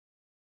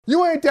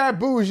You ain't that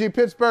bougie,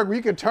 Pittsburgh, where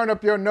you can turn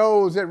up your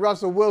nose at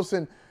Russell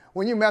Wilson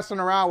when you messing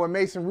around with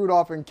Mason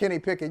Rudolph and Kenny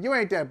Pickett. You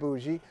ain't that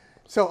bougie.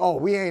 So,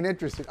 we ain't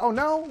interested. Oh,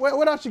 no?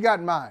 What else you got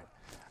in mind?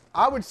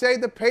 I would say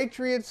the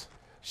Patriots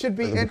should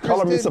be interested.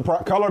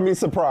 Color me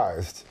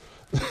surprised.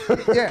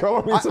 Yeah,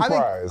 Color me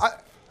surprised.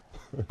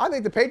 I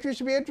think the Patriots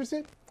should be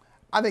interested.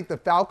 I think the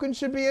Falcons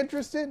should be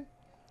interested.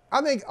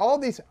 I think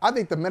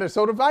the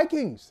Minnesota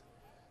Vikings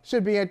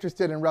should be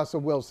interested in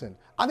Russell Wilson.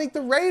 I think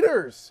the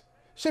Raiders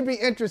should be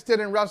interested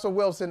in Russell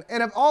Wilson.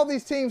 And if all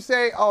these teams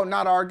say, oh,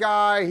 not our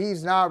guy,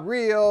 he's not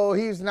real,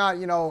 he's not,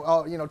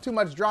 too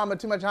much drama,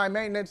 too much high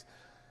maintenance.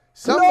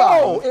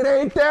 No, it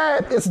ain't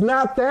that. It's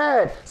not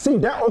that. See,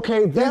 that,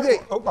 okay.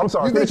 I'm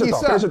sorry. Finish your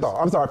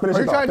thought. I'm sorry. Finish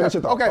your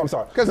thought. Okay. I'm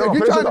sorry. Because if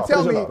you're trying to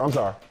tell me. I'm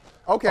sorry.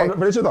 Okay.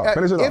 Finish your thought.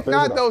 If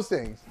not those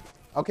things.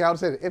 Okay, I'll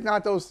say that. If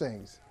not those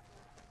things.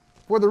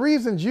 For the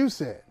reasons you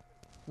said.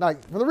 I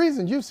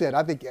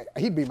think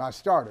he'd be my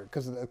starter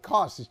because the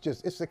cost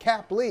is it's a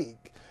cap league.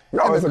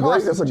 No, it's a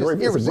great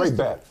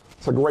bet.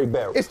 It's a great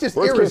bet. It's just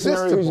Worst irresistible. Case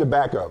scenario, he's your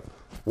backup.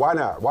 Why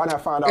not? Why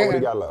not find out what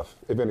he got left,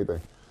 if anything?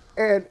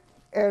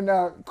 And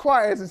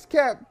quiet as it's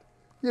kept,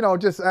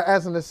 just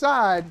as an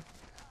aside,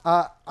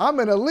 I'm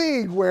in a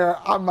league where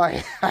I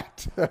might have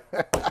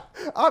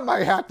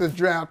to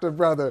draft a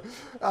brother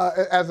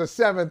as a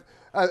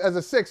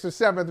sixth or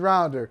seventh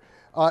rounder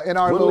in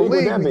our little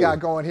league we got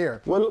going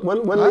here. What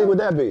league would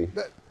that be?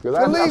 Because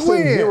I've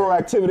seen zero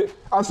activity.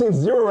 I've seen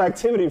zero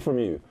activity from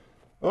you.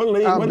 What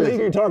league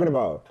are you talking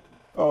about?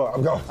 Oh,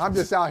 I'm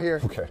just out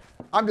here. Okay.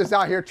 I'm just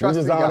out here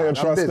trusting God. You're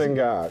just out here trusting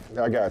God.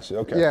 I got you.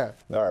 Okay. Yeah.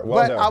 All right.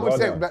 Well done. I would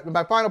say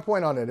my final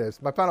point on it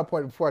is, my final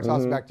point before I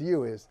toss it back to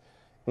you is,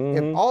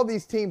 if all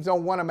these teams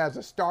don't want him as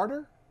a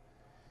starter,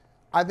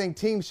 I think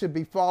teams should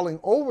be falling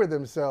over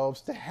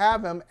themselves to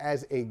have him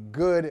as a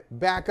good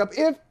backup.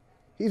 If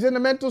he's in the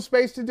mental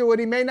space to do it,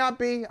 he may not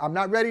be. I'm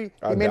not ready.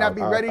 He may not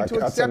be ready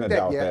to accept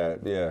that yet.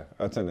 Yeah,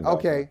 I tend to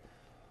doubt that. Okay.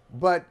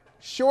 But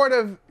short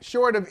of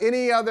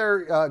any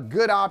other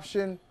good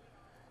option,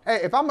 hey,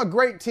 if I'm a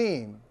great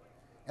team,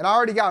 and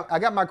I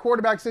got my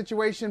quarterback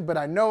situation, but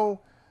I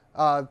know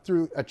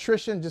through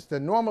attrition, just the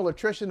normal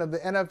attrition of the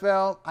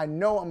NFL, I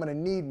know I'm going to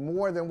need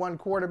more than one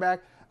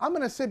quarterback. I'm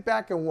going to sit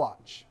back and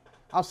watch.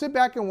 I'll sit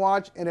back and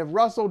watch, and if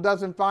Russell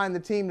doesn't find the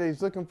team that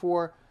he's looking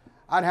for,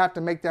 I'd have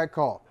to make that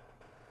call,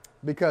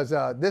 because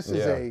this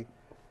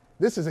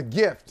is a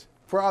gift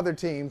for other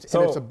teams,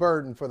 and it's a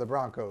burden for the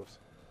Broncos.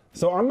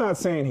 So I'm not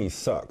saying he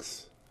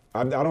sucks.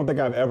 I don't think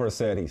I've ever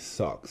said he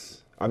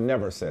sucks. I've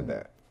never said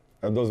that.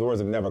 Those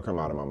words have never come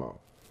out of my mouth.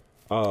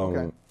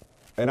 Okay.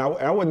 And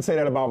I wouldn't say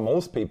that about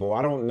most people.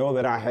 I don't know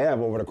that I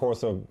have, over the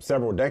course of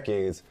several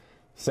decades,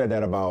 said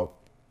that about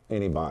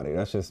anybody.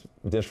 That's just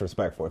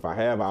disrespectful. If I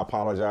have, I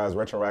apologize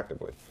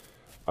retroactively.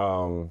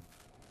 So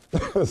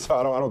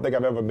I don't think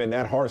I've ever been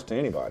that harsh to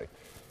anybody.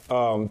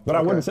 But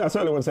I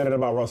certainly wouldn't say that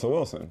about Russell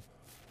Wilson.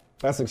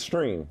 That's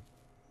extreme.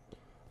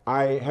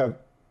 I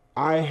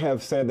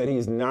have said that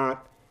he's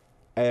not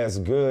as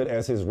good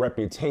as his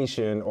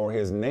reputation or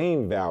his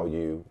name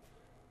value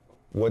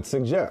would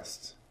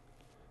suggest.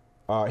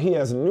 He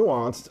has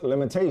nuanced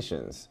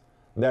limitations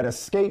that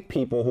escape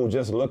people who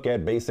just look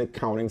at basic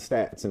counting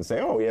stats and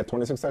say, oh, he had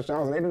 26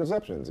 touchdowns and 8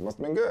 interceptions. He must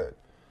have been good.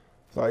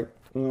 It's like,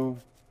 no,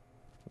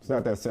 it's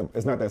not that simple.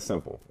 It's not that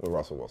simple with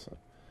Russell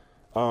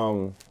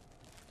Wilson.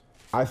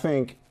 I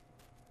think,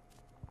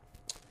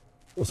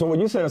 so what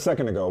you said a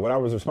second ago, what I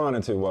was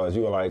responding to was,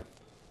 you were like,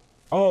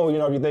 oh,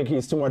 if you think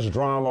he's too much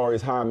drama or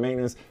he's high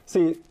maintenance.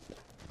 See,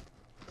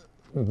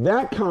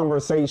 that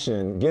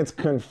conversation gets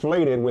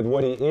conflated with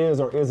what he is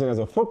or isn't as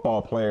a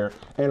football player.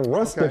 And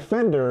Russ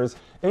defenders,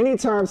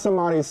 anytime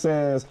somebody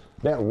says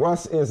that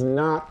Russ is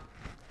not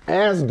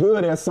as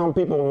good as some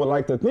people would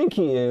like to think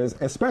he is,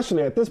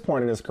 especially at this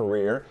point in his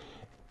career,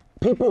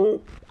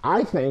 people,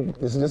 I think,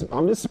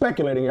 I'm just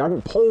speculating, I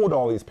haven't polled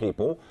all these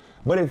people,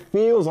 but it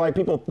feels like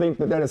people think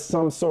that is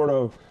some sort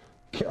of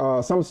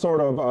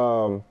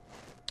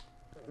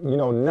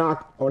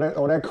knock, or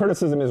that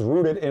criticism is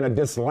rooted in a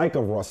dislike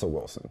of Russell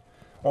Wilson,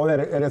 or that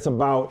it's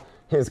about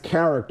his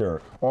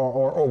character,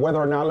 or whether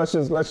or not let's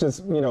just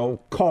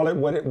call it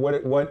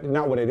what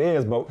not what it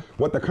is, but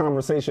what the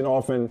conversation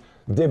often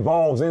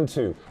devolves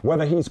into,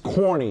 whether he's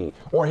corny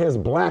or his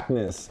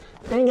blackness.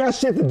 Ain't got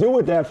shit to do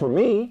with that for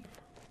me.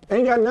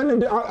 Ain't got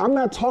nothing to do. I'm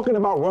not talking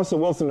about Russell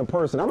Wilson the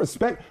person. I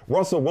respect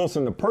Russell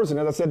Wilson the person.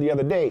 As I said the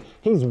other day,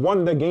 he's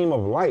won the game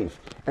of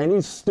life, and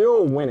he's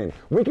still winning.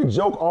 We can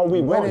joke all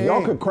we want.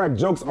 Y'all could crack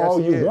jokes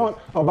all you want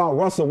about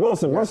Russell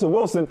Wilson. Russell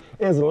Wilson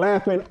is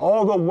laughing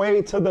all the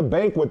way to the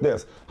bank with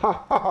this. Ha,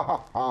 ha, ha,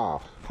 ha,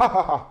 ha. Ha,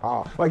 ha, ha,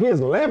 ha. Like, he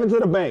is laughing to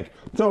the bank.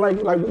 So,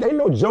 like they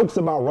know jokes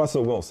about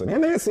Russell Wilson.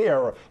 Him and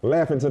Sierra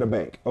laughing to the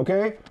bank,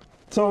 okay?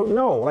 So,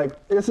 no,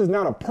 this is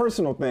not a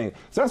personal thing.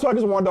 So that's why I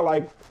just wanted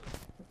to,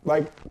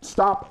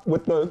 stop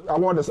with I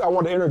want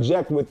to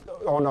interject with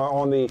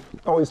on the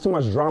he's too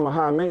much drama,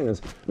 high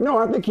maintenance. No,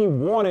 I think he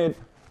wanted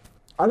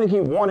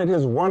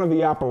his run of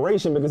the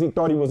operation because he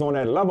thought he was on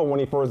that level when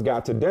he first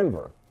got to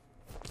Denver.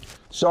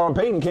 Sean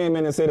Payton came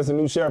in and said it's a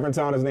new sheriff in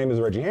town. His name is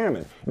Reggie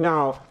Hammond.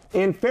 Now,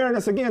 in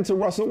fairness, again, to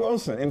Russell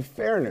Wilson, in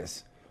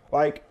fairness,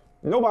 like,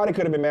 nobody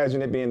could have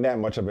imagined it being that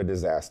much of a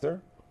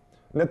disaster.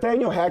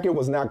 Nathaniel Hackett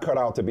was not cut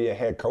out to be a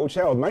head coach.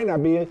 Hell, might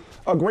not be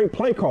a great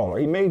play caller.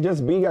 He may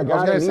just be a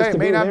guy that needs to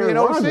be Aaron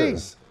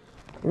Rodgers.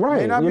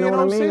 Right, you know what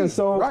I mean? And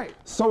so, right.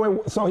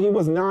 so he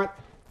was not,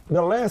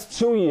 the last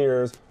 2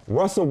 years,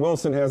 Russell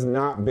Wilson has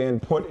not been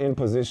put in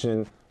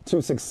position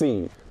to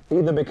succeed,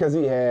 either because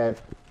he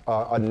had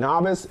a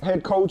novice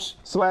head coach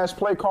 /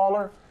 play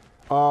caller,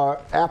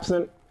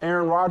 absent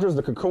Aaron Rodgers,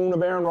 the cocoon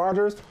of Aaron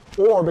Rodgers,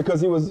 or because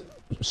he was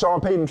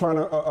Sean Payton trying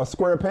to, a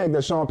square peg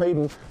that Sean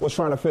Payton was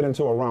trying to fit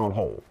into a round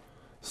hole.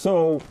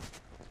 So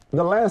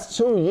the last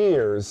 2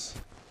 years,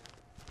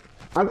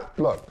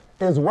 look,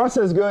 is Russ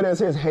as good as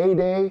his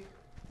heyday,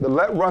 the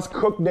let Russ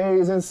cook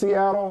days in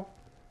Seattle?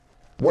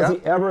 Was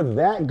he ever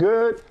that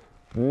good?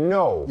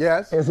 No.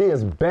 Yes. Is he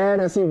as bad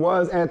as he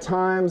was at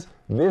times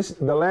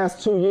the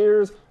last 2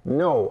 years?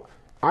 No.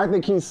 I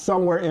think he's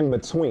somewhere in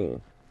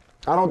between.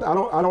 I don't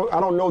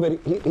know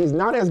that he's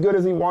not as good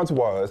as he once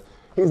was.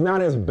 He's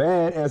not as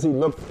bad as he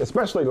looked,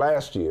 especially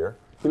last year.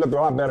 He looked a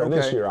lot better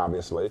this year,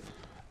 obviously.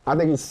 I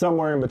think he's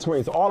somewhere in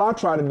between. So all I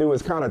try to do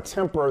is kind of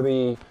temper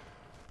the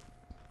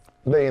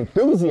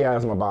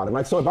enthusiasm about him.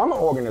 Like, so if I'm an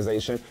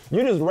organization,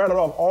 you just rattled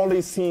off all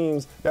these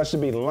teams that should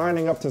be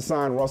lining up to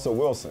sign Russell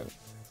Wilson.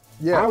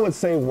 Yeah. I would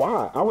say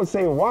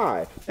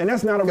why. And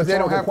that's not a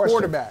rhetorical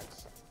question.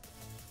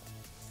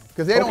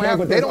 Because they don't have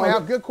quarterbacks. Because they don't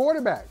have good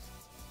quarterbacks.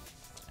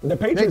 The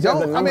Patriots have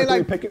the number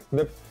three pick.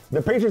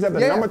 The Patrioents have the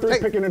number three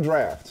pick in the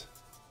draft.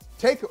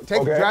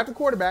 Draft a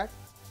quarterback,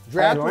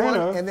 draft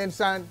Atlanta, one, and then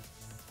sign.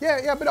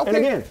 Yeah, but okay. And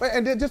again,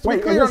 and just to be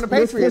clear on the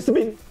Patriots.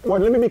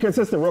 Let me be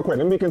consistent real quick.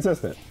 Let me be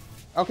consistent.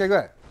 Okay,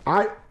 go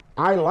ahead.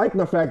 I like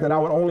the fact that I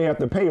would only have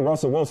to pay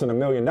Russell Wilson $1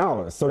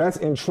 million. So that's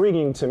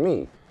intriguing to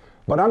me.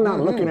 But I'm not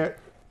looking at.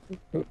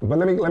 But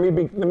let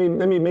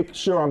me make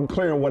sure I'm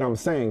clear on what I'm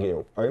saying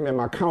here. And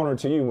my counter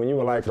to you when you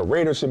were like the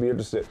Raiders should be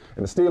interested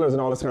in the Steelers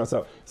and all this kind of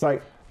stuff. It's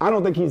like I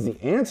don't think he's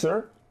the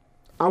answer.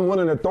 I'm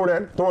willing to throw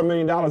 $1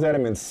 million at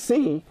him and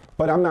see,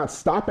 but I'm not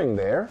stopping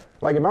there.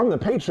 Like if I'm the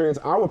Patriots,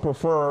 I would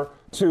prefer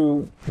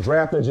to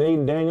draft a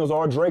Jaden Daniels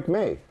or a Drake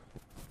May.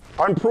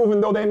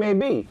 Unproven though they may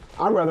be,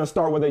 I'd rather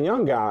start with a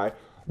young guy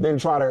than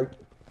try to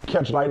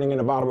catch lightning in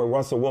the bottle with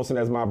Russell Wilson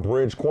as my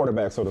bridge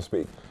quarterback, so to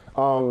speak.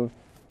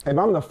 If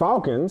I'm the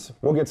Falcons,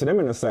 we'll get to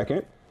them in a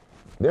second.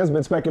 There's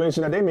been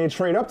speculation that they may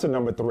trade up to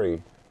number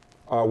 3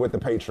 with the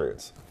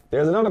Patriots.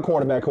 There's another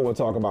quarterback who we'll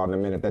talk about in a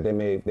minute that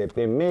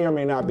they may or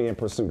may not be in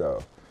pursuit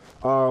of.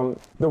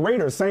 The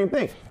Raiders, same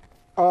thing.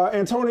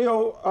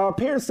 Antonio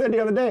Pierce said the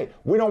other day,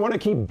 we don't want to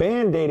keep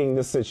band-aiding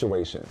this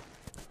situation.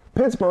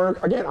 Pittsburgh,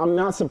 again, I'm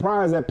not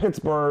surprised that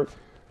Pittsburgh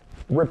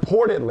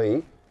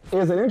reportedly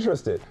isn't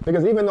interested.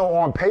 Because even though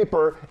on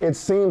paper it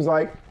seems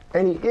like,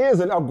 and he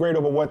is an upgrade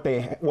over what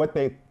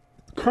they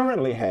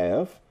currently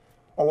have,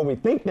 or what we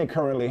think they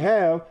currently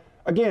have,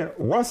 again,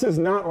 Russ is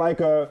not like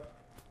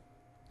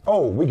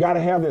we got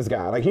to have this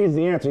guy. Like, he's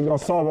the answer. He's going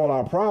to solve all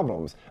our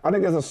problems. I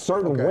think there's a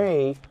certain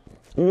way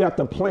you have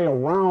to play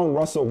around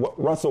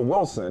Russell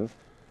Wilson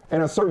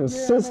and a certain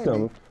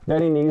system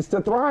that he needs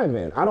to thrive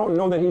in. I don't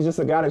know that he's just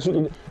a guy that you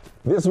can.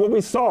 This is what we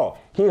saw.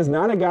 He is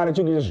not a guy that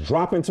you can just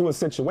drop into a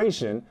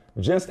situation,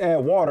 just add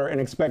water, and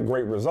expect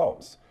great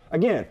results.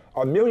 Again,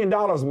 $1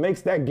 million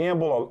makes that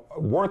gamble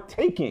worth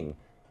taking.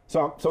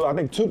 So I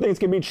think two things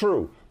can be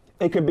true.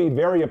 It could be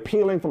very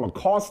appealing from a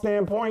cost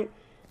standpoint,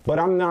 but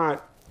I'm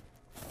not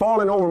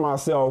falling over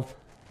myself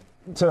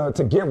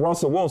to get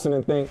Russell Wilson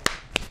and think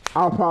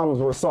our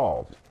problems were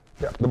solved.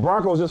 The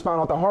Broncos just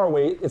found out the hard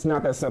way. It's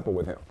not that simple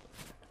with him.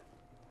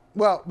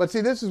 Well, but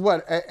see, this is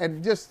what,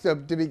 and just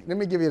let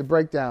me give you the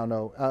breakdown,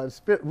 though,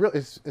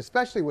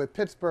 especially with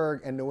Pittsburgh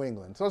and New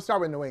England. So let's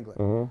start with New England.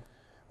 Mm-hmm.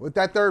 With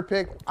that third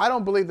pick, I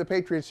don't believe the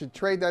Patriots should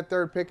trade that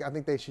third pick. I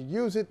think they should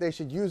use it. They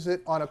should use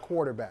it on a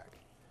quarterback.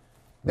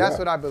 That's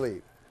what I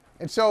believe.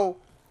 And so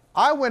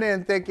I went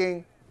in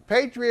thinking,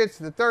 Patriots,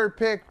 the third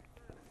pick,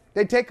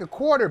 they take a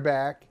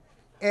quarterback,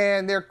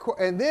 and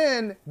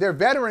then their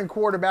veteran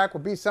quarterback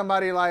will be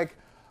somebody like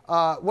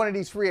one of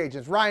these free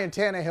agents, Ryan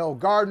Tannehill,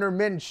 Gardner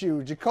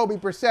Minshew, Jacoby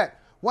Brissett,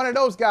 one of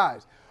those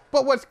guys.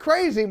 But what's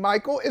crazy,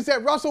 Michael, is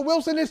that Russell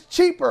Wilson is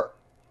cheaper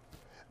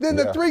than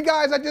the 3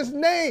 guys I just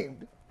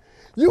named.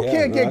 You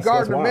can't get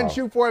Gardner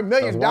Minshew for $1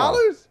 million.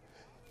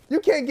 You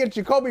can't get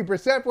Jacoby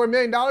Brissett for $1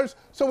 million.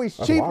 So he's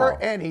cheaper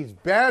and he's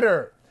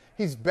better.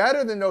 He's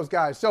better than those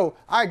guys. So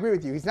I agree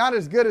with you. He's not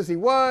as good as he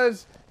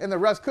was in the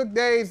Russ Cook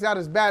days, not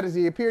as bad as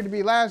he appeared to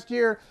be last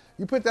year.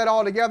 You put that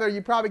all together,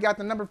 you probably got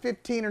the number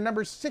 15 or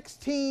number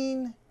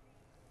 16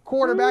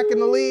 quarterback in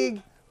the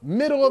league.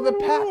 Middle of the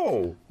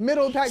pack.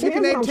 Middle of the pack. See, you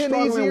can name 10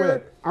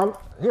 easier.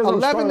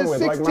 11 to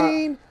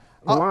 16.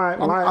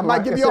 I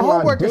might give you a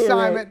homework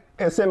assignment.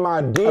 It's in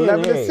my DNA.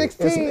 11 to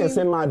 16. It's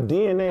in my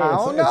DNA. I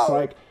don't know.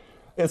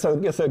 It's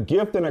like it's a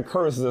gift and a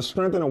curse. It's a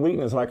strength and a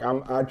weakness. Like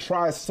I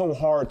try so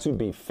hard to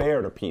be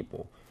fair to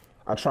people.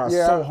 I try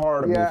so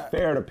hard to be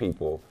fair to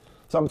people.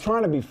 So I'm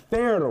trying to be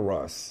fair to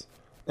Russ.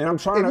 And I'm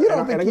trying if to. you don't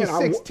and think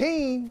again, he's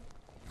 16,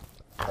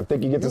 I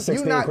think you get to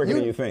 16 quicker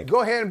than you think.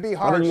 Go ahead and be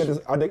harsh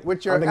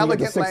with your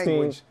elegant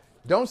language.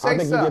 Don't say I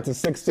think you get to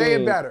 16 say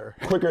it better.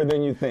 quicker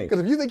than you think.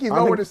 Because if you think he's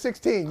lower than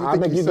 16, I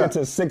think you get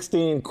to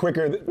 16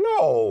 quicker.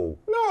 No.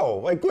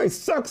 Like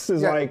sucks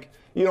is like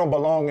you don't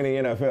belong in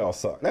the NFL.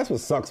 Suck. That's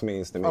what sucks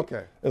means to me.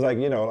 Okay. It's like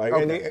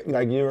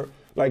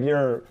like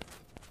you're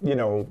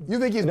You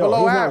think he's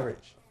below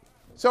average.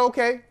 So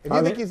okay, if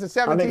you think he's a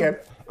 17,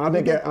 I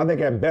think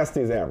at best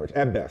he's average.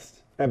 At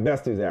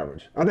best he's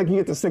average. I think you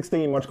get to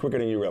 16 much quicker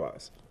than you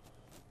realize.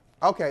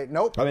 Okay,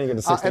 nope. I think you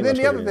get to 16 and then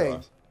much the quicker other than you thing.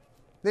 realize.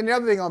 Then the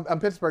other thing on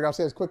Pittsburgh, I'll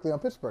say this quickly on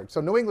Pittsburgh.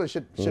 So New England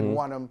shouldn't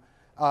want him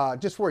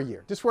just for a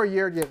year. Just for a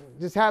year, you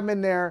just have him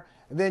in there,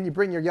 and then you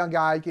bring your young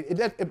guy.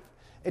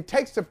 It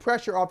takes the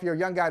pressure off your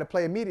young guy to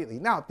play immediately.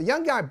 Now, if the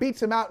young guy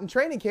beats him out in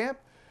training camp,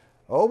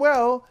 oh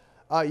well.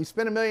 You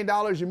spend $1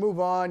 million, you move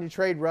on, you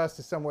trade Russ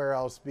to somewhere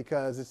else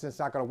because it's just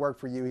not going to work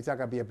for you. He's not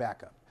going to be a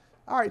backup.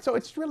 All right, so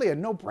it's really a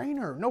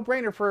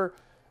no-brainer for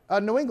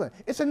New England.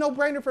 It's a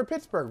no-brainer for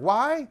Pittsburgh.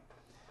 Why?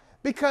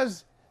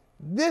 Because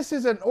this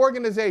is an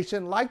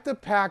organization like the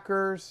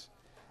Packers,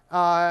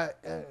 at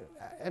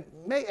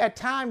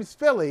times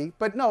Philly,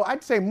 but no,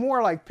 I'd say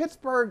more like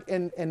Pittsburgh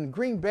and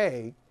Green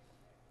Bay.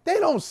 They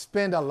don't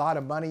spend a lot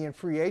of money in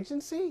free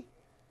agency.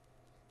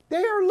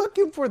 They are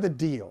looking for the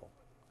deal.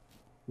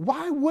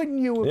 Why wouldn't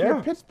you, if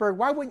you're Pittsburgh,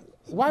 why wouldn't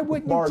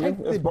you take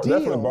the deal?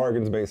 Definitely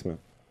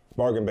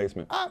bargain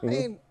basement. I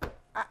mean,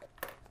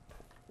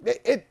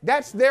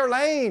 that's their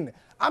lane.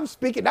 I'm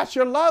speaking, that's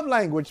your love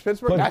language,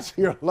 Pittsburgh. That's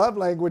your love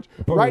language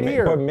right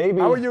here. But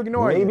maybe, how are you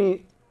ignoring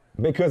it?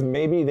 Because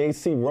maybe they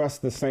see Russ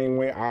the same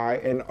way I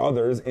and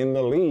others in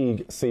the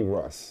league see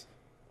Russ.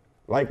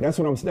 Like, that's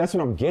what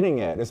I'm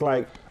getting at. It's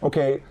like,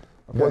 okay,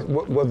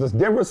 was this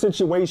Denver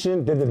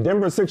situation, did the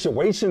Denver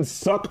situation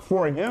suck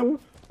for him?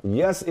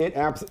 Yes, it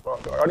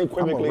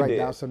unequivocally did. Write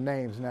down some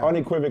names now.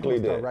 Unequivocally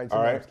did.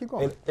 All right. Keep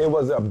going. It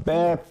was a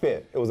bad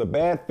fit. It was a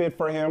bad fit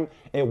for him.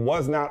 It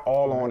was not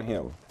all on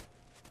him.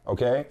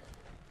 Okay.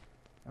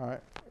 All right.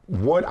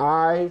 Would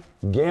I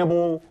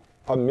gamble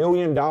 $1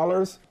 million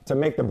to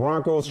make the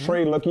Broncos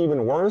trade look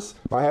even worse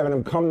by having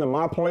him come to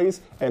my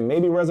place and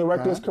maybe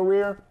resurrect his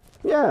career?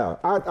 Yeah,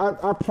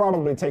 I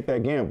probably take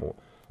that gamble.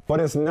 But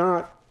it's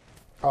not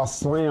a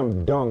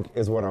slam dunk,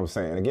 is what I'm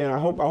saying. Again, I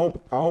hope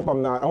it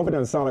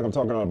doesn't sound like I'm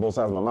talking out of both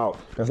sides of my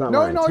mouth. That's not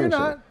my intention. No,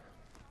 you're not.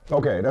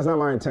 Okay, that's not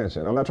my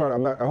intention. I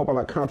hope I'm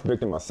not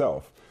contradicting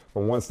myself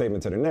from one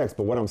statement to the next.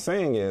 But what I'm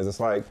saying is, it's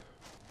like,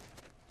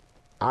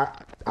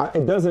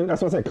 it doesn't,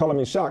 that's what I said, color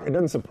me shocked. It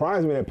doesn't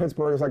surprise me that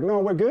Pittsburgh is like, no,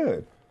 we're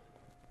good.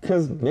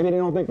 Because maybe they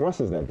don't think Russ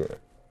is that good.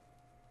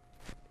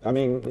 I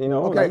mean,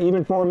 like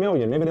even for $1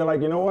 million, maybe they're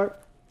like, you know what?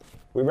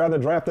 We'd rather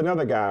draft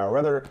another guy, or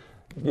rather,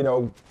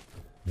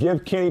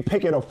 give Kenny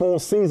Pickett a full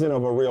season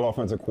of a real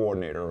offensive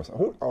coordinator,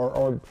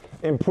 or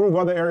improve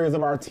other areas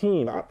of our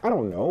team. I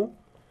don't know.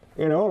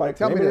 Like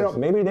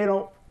maybe they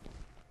don't.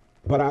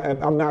 But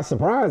I'm not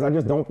surprised. I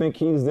just don't think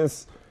he's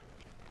this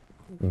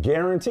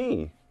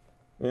guarantee.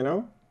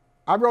 I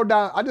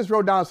just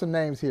wrote down some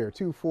names here.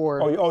 2,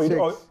 4. You want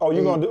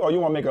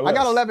to make a list? I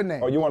got 11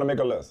 names. Oh, you want to make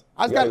a list?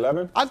 I got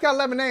 11. I just got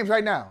 11 names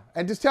right now,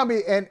 and just tell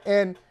me.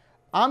 And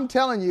I'm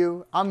telling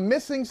you, I'm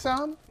missing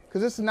some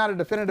because this is not a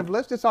definitive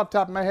list. It's off the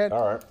top of my head.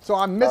 All right. So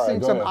I'm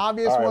missing some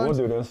obvious ones. All right, we'll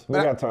do this. We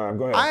got time.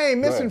 Go ahead. I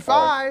ain't missing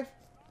 5.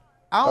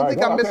 I don't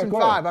think I'm missing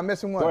 5. I'm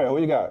missing 1. Go ahead. Who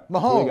you got?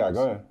 Mahomes. Who you got?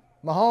 Go ahead.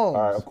 Mahomes. All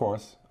right, of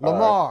course.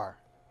 Lamar.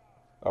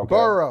 Okay.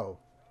 Burrow.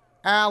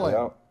 Allen.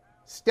 Yep.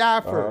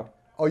 Stafford.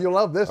 Oh, you'll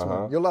love this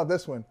one. You'll love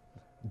this one.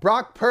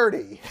 Brock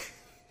Purdy.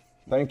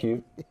 Thank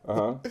you.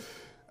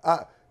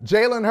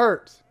 Jalen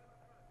Hurts.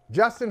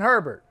 Justin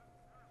Herbert.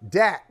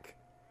 Dak.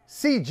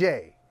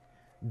 CJ.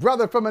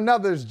 Brother from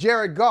another's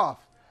Jared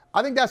Goff.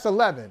 I think that's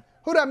 11.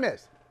 Who'd I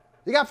miss?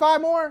 You got 5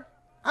 more?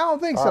 I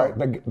don't think so. All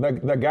right.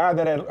 The guy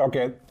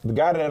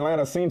that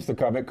Atlanta seems to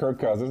covet, Kirk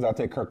Cousins. I'll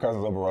take Kirk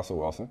Cousins over Russell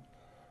Wilson.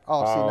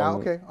 Oh, see now,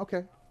 okay.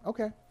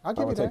 I'll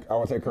give you that. I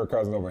would take Kirk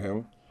Cousins over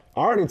him. I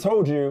already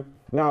told you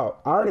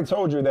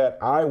that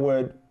I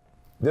would.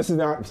 This is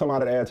not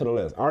somebody to add to the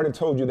list. I already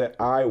told you that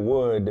I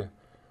would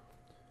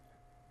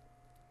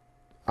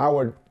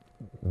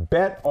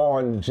bet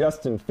on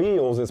Justin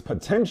Fields'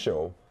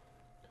 potential.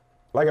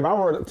 Like if I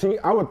were a team,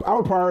 I would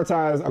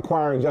prioritize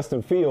acquiring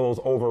Justin Fields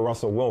over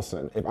Russell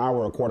Wilson if I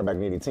were a quarterback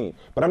needy team.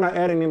 But I'm not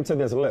adding him to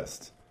this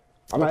list.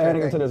 I'm not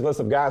adding him to this list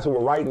of guys who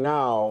are right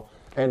now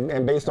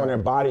and based on their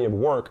body of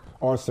work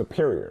are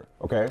superior.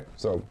 Okay,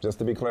 so just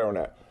to be clear on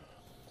that.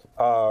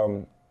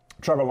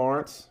 Trevor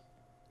Lawrence.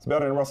 It's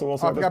better than Russell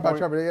Wilson. I forgot about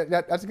Trevor.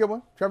 That's a good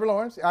one. Trevor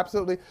Lawrence,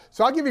 absolutely.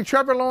 So I'll give you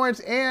Trevor Lawrence,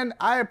 and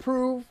I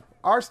approve.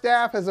 Our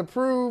staff has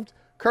approved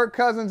Kirk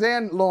Cousins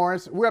and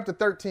Lawrence. We're up to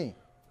 13.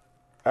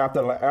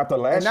 After last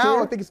and now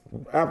year, I think it's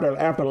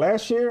after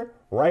last year,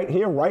 right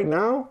here, right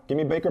now, give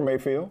me Baker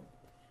Mayfield.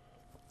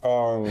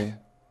 Okay.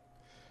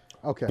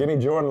 Give me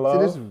Jordan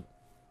Love.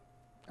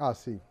 I'll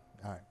see.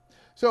 All right.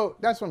 So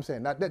that's what I'm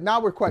saying. Now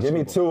we're questionable.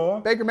 Give me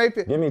Tua. Baker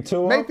Mayfield. Give me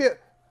Tua. Mayfield.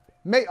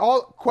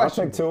 All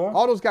questionable. I'll take Tua.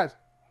 All those guys.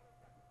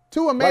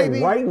 Tua maybe.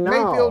 Like right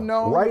now. Mayfield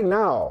no. Right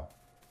now.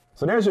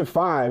 So there's your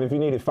 5 if you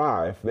needed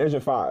 5. There's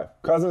your 5.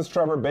 Cousins,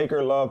 Trevor,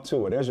 Baker, Love,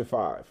 Tua. There's your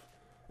 5.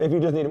 If you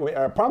just need,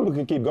 I probably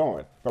could keep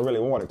going if I really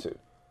wanted to.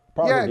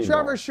 Probably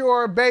Trevor,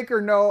 sure.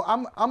 Baker, no.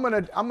 I'm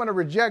gonna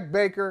reject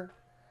Baker.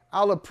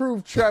 I'll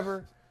approve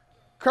Trevor.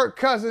 Kirk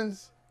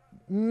Cousins.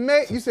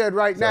 You said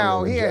right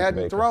now he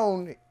hadn't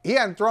thrown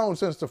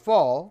since the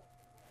fall.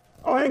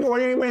 Oh,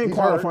 we ain't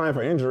qualifying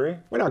for injury.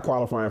 We're not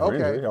qualifying for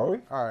injury, are we?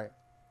 All right.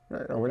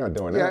 No, we're not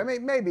doing that.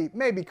 Yeah,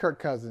 maybe Kirk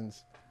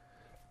Cousins.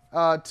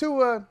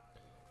 Tua.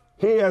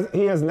 He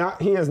has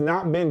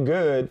not been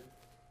good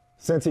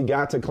since he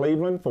got to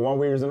Cleveland for one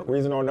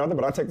reason or another.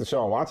 But I take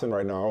Deshaun Watson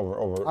right now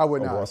over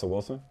Russell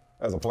Wilson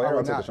as a player.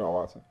 I take Deshaun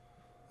Watson.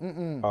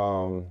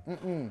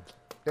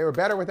 They were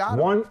better without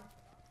him.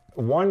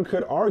 One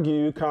could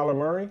argue Kyler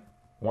Murray.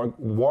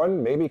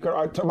 One maybe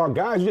could talk about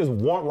guys you just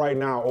want right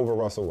now over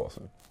Russell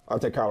Wilson. I'll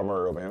take Kyler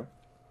Murray over him.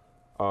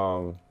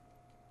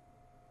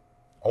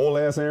 Old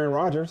ass Aaron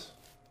Rodgers.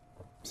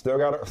 Still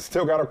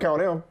gotta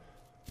count him.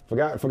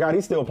 Forgot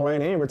he's still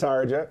playing. He ain't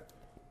retired yet.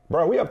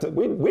 Bro, we in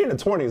the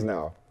 20s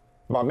now.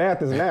 My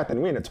math is math,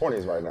 and we in the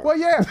 20s right now. Well,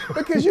 yeah,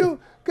 because you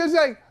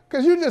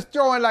just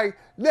throwing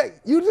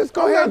you just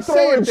go ahead and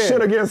say it.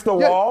 Shit against the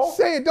wall.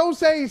 Say it. Don't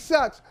say he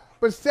sucks,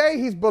 but say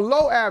he's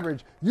below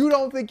average. You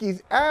don't think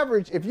he's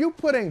average if you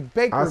putting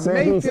Baker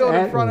Mayfield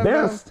in front of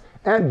him.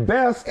 At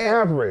best,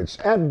 average.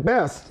 At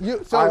best.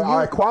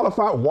 I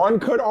qualify. One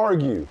could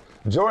argue.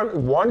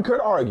 Jordan. One could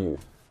argue.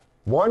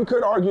 One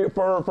could argue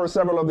for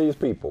several of these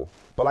people.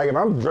 But like if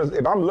I'm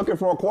looking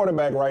for a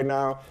quarterback right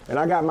now and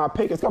I got my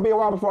pick, it's gonna be a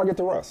while before I get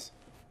to Russ.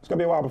 It's gonna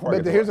be a while before I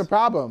get to Russ. But here's the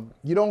problem.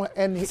 You don't.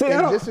 This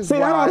is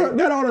why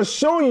that ought to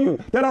show you.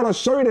 That ought to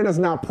show you that it's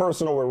not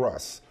personal with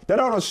Russ. That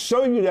ought to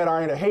show you that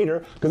I ain't a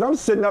hater because I'm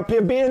sitting up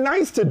here being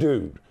nice to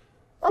dude.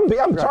 I'm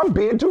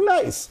being too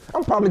nice.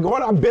 I'm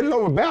bending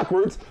over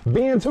backwards,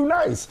 being too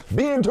nice,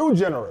 being too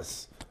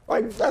generous.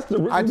 Like that's the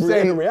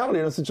reality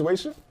of the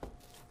situation.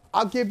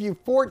 I'll give you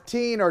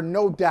 14 or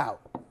no doubt.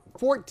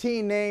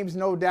 14 names,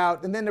 no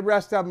doubt. And then the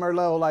rest of them are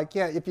low. Like,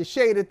 yeah, if you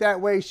shade it that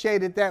way,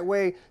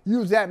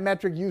 use that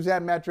metric,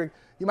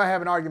 you might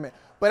have an argument.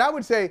 But I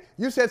would say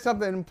you said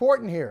something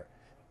important here.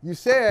 You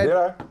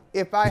said,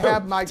 if I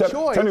have my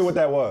choice. Tell me what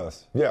that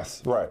was.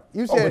 Yes, right.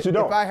 You said,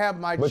 if I have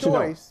my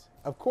choice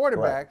of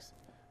quarterbacks,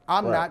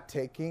 I'm not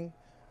taking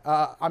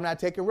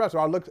Russ, or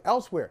I'll look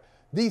elsewhere.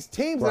 These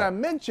teams that I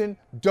mentioned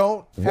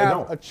don't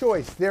have a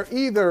choice. They're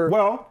either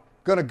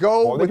going to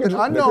go with an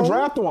unknown. They can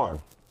draft one.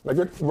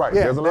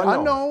 There's an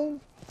unknown.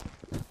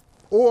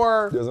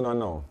 Or there's an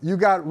unknown. You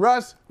got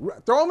Russ.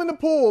 Throw him in the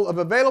pool of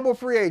available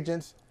free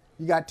agents.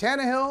 You got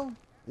Tannehill.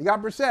 You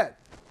got Brissett.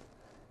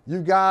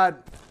 You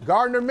got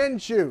Gardner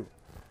Minshew.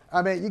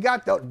 I mean, you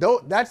got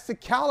that's the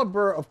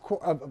caliber of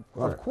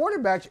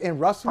quarterbacks in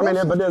Russell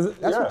Wilson. But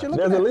that's what you're looking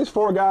there's at least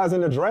 4 guys in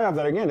the draft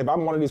that, again, if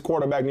I'm one of these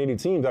quarterback needy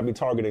teams, I'd be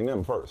targeting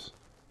them first.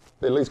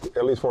 At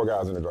least 4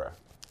 guys in the draft.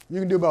 You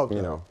can do both.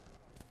 You know.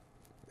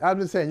 I'm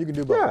just saying you can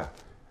do both.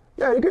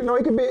 Yeah, it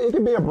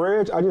could be a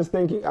bridge. I just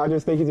think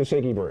he's a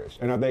shaky bridge,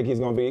 and I think he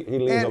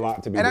leaves a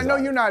lot to be. And desired. I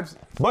know you're not.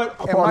 But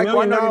and Mike, I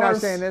know you're not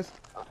saying this.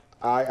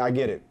 I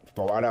get it.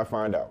 For why not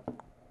find out?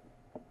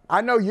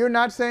 I know you're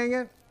not saying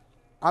it.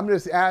 I'm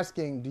just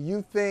asking. Do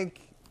you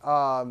think?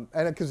 And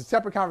because it's a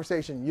separate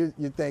conversation,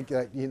 you think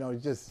that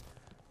just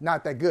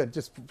not that good.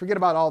 Just forget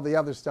about all the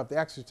other stuff, the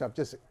extra stuff.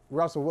 Just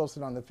Russell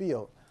Wilson on the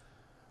field.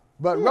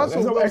 But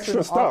Russell Wilson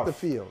off the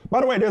field.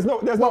 By the way, there's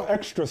no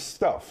extra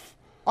stuff.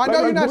 I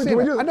know you're not saying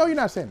that. I know you're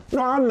not saying that.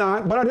 No, I'm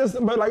not. But I just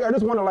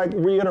want to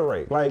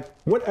reiterate.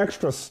 What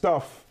extra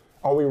stuff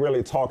are we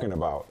really talking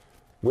about?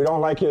 We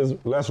don't like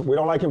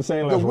him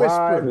saying let's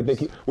ride.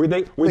 We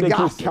think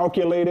he's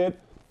calculated.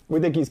 We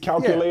think he's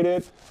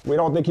calculated. Yeah. We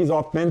don't think he's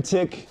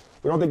authentic.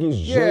 We don't think he's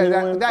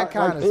genuine. That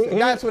kind of stuff.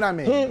 That's what I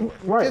mean.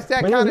 Just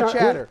that kind of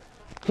chatter.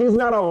 He's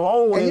not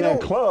alone in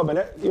that club, and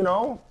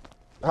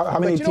how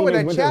many teams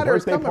went to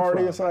his birthday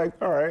party? It's like,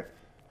 all right,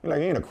 he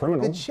ain't a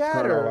criminal. The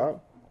chatter.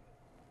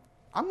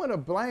 I'm going to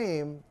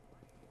blame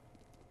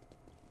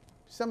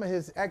some of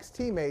his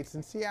ex-teammates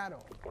in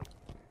Seattle.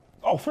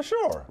 Oh, for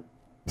sure.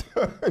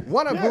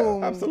 One of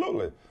whom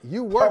absolutely.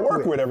 You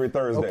work with every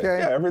Thursday. Okay.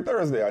 Yeah, every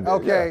Thursday I do.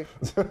 Okay.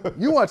 Yeah.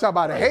 You want to talk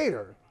about a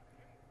hater.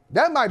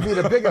 That might be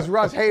the biggest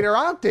Russ hater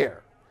out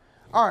there.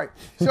 All right.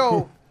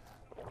 So,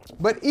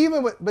 but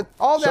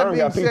all that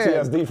being said. Sure got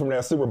PTSD from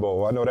that Super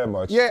Bowl. I know that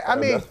much. Yeah, I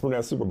mean. That's from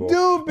that Super Bowl.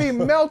 Dude be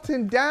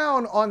melting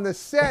down on the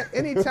set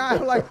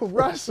anytime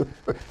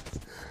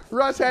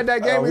Russ had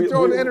that game. We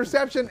threw the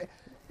interception.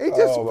 He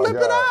just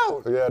flipping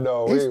out. Yeah,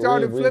 no. He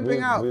started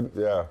flipping out.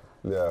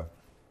 Yeah.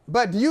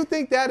 But do you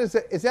think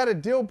is that a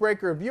deal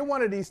breaker? If you're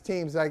one of these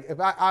teams, like if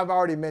I've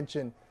already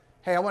mentioned,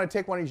 hey, I want to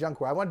take one of these young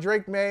quarterbacks. I want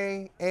Drake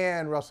May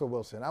and Russell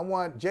Wilson. I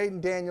want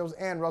Jaden Daniels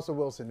and Russell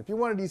Wilson. If you're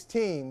one of these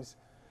teams,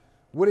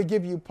 would it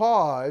give you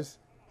pause?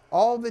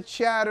 All the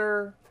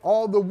chatter,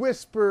 all the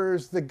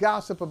whispers, the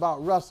gossip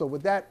about Russell,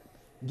 would that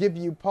give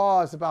you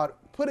pause about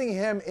putting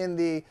him in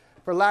the,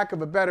 for lack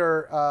of a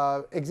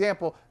better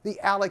example, the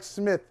Alex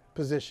Smith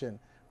position,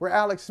 where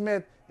Alex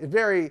Smith is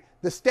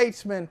the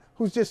statesman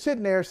who's just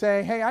sitting there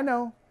saying, hey, I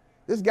know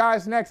this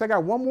guy's next. I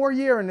got one more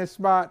year in this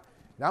spot.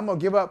 And I'm going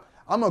to give up.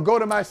 I'm going to go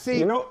to my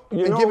seat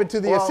and give it to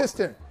the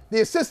assistant.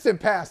 The assistant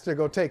pastor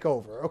go take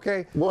over,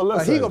 okay? Well,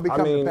 listen, he going to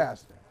become the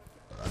pastor.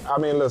 I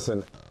mean,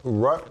 listen,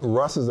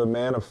 Russ is a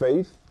man of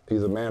faith.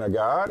 He's a man of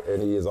God,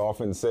 and he has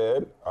often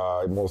said,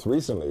 most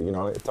recently,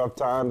 tough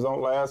times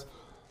don't last,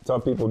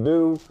 tough people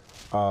do.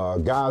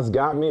 God's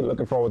got me,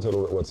 looking forward to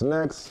what's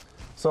next.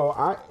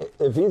 So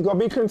if he's going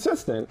to be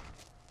consistent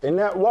in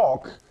that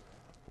walk,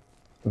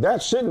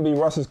 that shouldn't be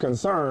Russ's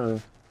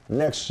concern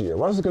next year.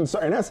 Russ's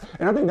concern,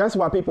 and I think that's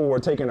why people were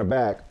taken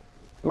aback,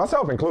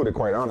 myself included,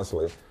 quite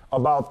honestly,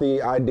 about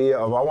the idea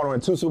of, I want to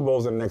win 2 Super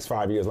Bowls in the next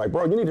 5 years. Like,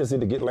 bro, you need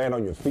to land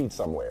on your feet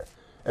somewhere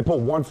and put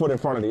one foot in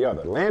front of the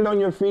other. Land on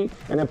your feet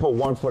and then put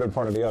one foot in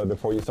front of the other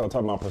before you start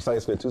talking about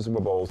precisely 2 Super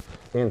Bowls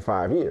in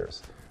 5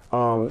 years.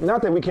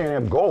 Not that we can't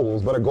have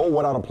goals, but a goal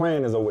without a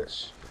plan is a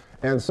wish.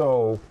 And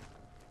so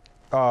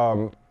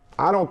I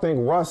don't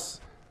think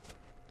Russ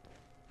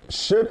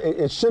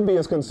should be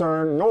his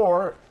concern,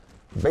 nor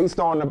based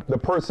on the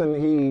person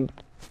he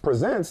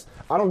presents,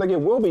 I don't think it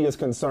will be his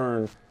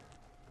concern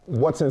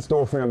what's in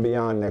store for him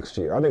beyond next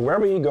year. I think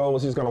wherever he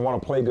goes, he's going to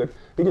want to play good.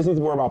 He just needs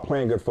to worry about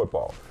playing good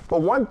football.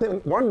 But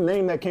one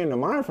name that came to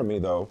mind for me,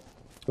 though,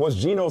 was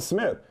Geno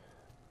Smith.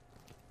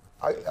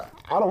 I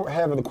don't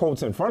have the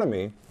quotes in front of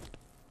me,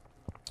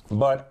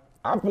 but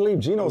I believe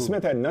Geno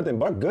Smith had nothing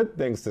but good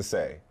things to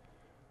say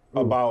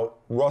about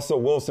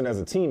Russell Wilson as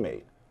a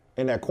teammate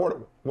in that quarter.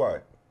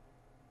 What?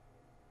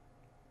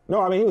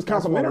 No, I mean, he was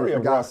complimentary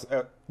of Russ.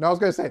 No, I was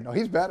going to say, no,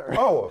 he's better.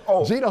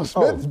 Oh. Geno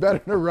Smith's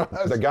better than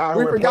Russ. The guy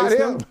who replaced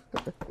him?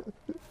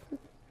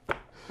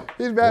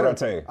 He's better. What I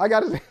tell you? I got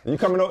to say. You're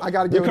coming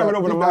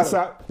over to my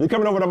side. You're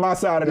coming over to my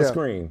side of the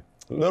screen.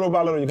 Little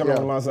by little, you're coming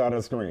over to my side of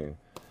the screen.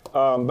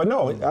 But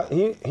no,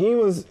 he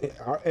was,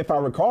 if I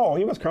recall,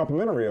 he was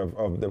complimentary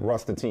of the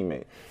Russ, the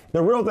teammate.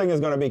 The real thing is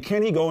going to be,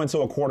 can he go into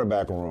a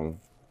quarterback room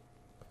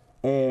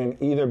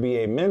and either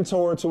be a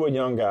mentor to a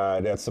young guy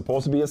that's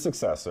supposed to be a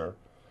successor,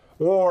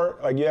 or,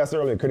 like you asked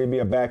earlier, could he be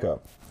a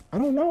backup? I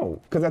don't know,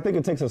 because I think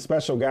it takes a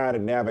special guy to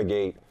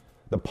navigate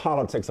the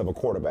politics of a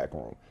quarterback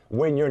room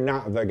when you're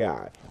not the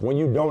guy, when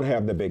you don't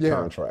have the big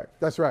contract.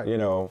 That's right.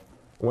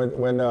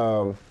 When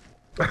I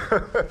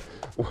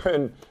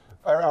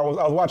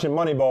was watching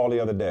Moneyball the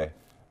other day,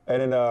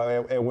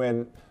 and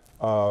when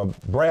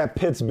Brad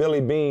Pitt's Billy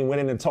Bean went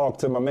in and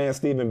talked to my man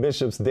Stephen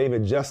Bishop's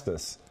David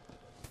Justice,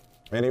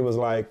 and he was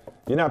like,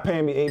 "You're not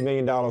paying me $8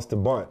 million to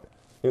bunt."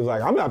 He was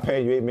like, "I'm not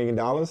paying you $8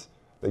 million.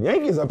 The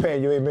Yankees are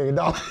paying you $8 million.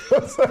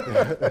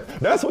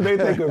 That's what they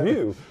think of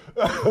you."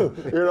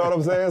 You know what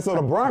I'm saying? So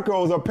the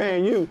Broncos are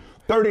paying you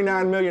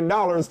 $39 million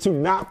to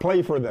not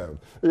play for them.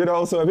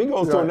 So if he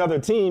goes to another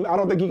team, I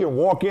don't think he can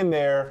walk in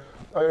there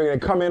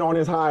and come in on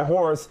his high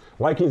horse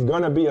like he's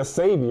going to be a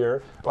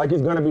savior, like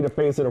he's going to be the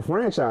face of the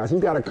franchise.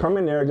 He's got to come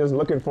in there just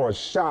looking for a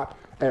shot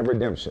at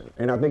redemption.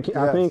 And I think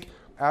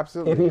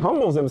absolutely. If he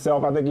humbles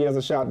himself, I think he has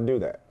a shot to do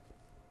that.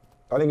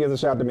 I think he has a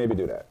shot to maybe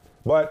do that.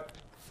 But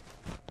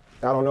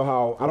I don't know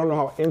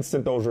how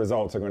instant those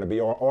results are going to be,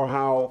 or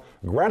how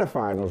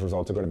gratifying those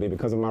results are going to be,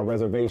 because of my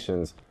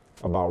reservations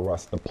about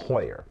Russ, the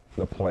player.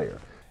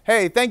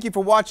 Hey, thank you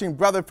for watching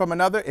Brother from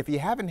Another. If you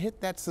haven't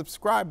hit that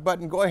subscribe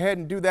button, go ahead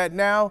and do that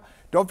now.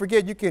 Don't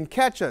forget, you can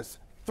catch us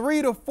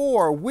 3 to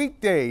 4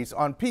 weekdays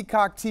on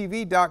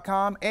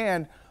PeacockTV.com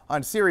and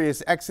on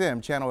Sirius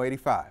XM Channel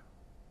 85.